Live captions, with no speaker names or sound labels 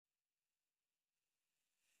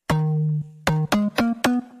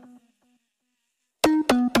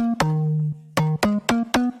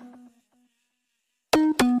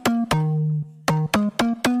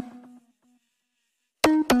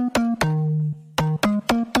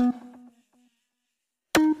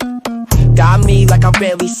me like I'm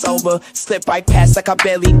barely sober. Slip right past like I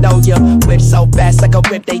barely know ya. Whip so fast like a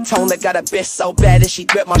whip Daytona. Got a bitch so bad that she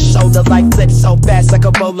grip my shoulder. Like flip so fast like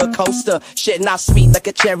a roller coaster. Shit not sweet like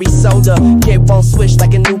a cherry soda. Kid won't switch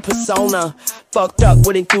like a new persona. Fucked up,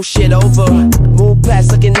 wouldn't do shit over. Move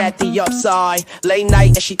past looking at the upside. Late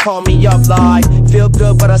night and she call me up live. Feel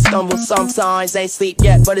good but I stumble sometimes. Ain't sleep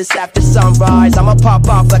yet but it's after sunrise. I'ma pop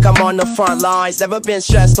off like I'm on the front lines. Never been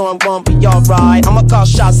stressed so I'm gon' be alright. I'ma call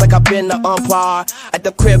shots like I've been the umpire. At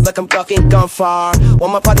the crib like I'm ducking gunfire.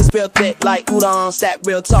 When my pockets real thick like Udon. Sat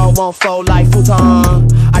real tall, won't fold like futon.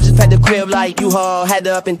 I just had the crib like U-Haul. Had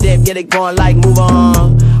to up and dip, get it going like move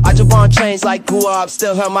on. I just want trains like Guap.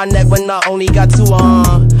 Still hurt my neck when I only got two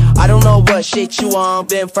on. I don't know what shit you on.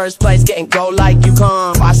 Been first place, getting gold like you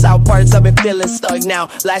come. Pass out parts, I've been feeling stuck now.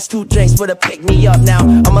 Last 2 drinks would've picked me up now.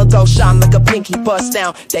 I'ma go shine like a pinky bust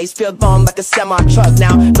down. Days feel long like a semi-truck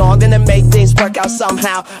now. Know I'm gonna make things work out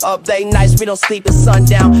somehow. Up late nights, we don't sleep at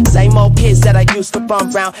sundown. Same old kids that I used to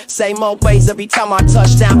bump round. Same old ways every time I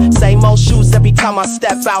touch down. Same old shoes every time I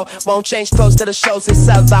step out. Won't change clothes to the shows they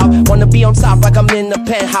sell out. Wanna be on top like I'm in the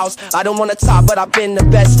penthouse. I don't wanna top, but I've been the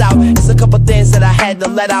best out. It's a couple things that I had to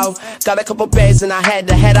let out. Got a couple bags and I had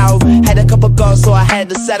to head out. Had a couple goals so I had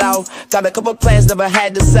to set out. Got a couple plans, never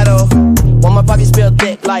had to settle. When my pockets feel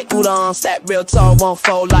thick like Udon. Sat real tall, won't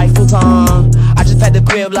fold like futon. I just had the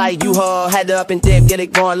crib like U-Haul. Had to up and dip, get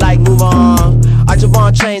it going like move on. I just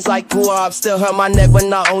want trains like Guap. Still hurt my neck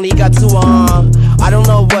when I only got two on. I don't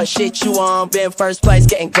know what shit you on. Been first place,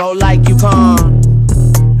 getting gold like you come.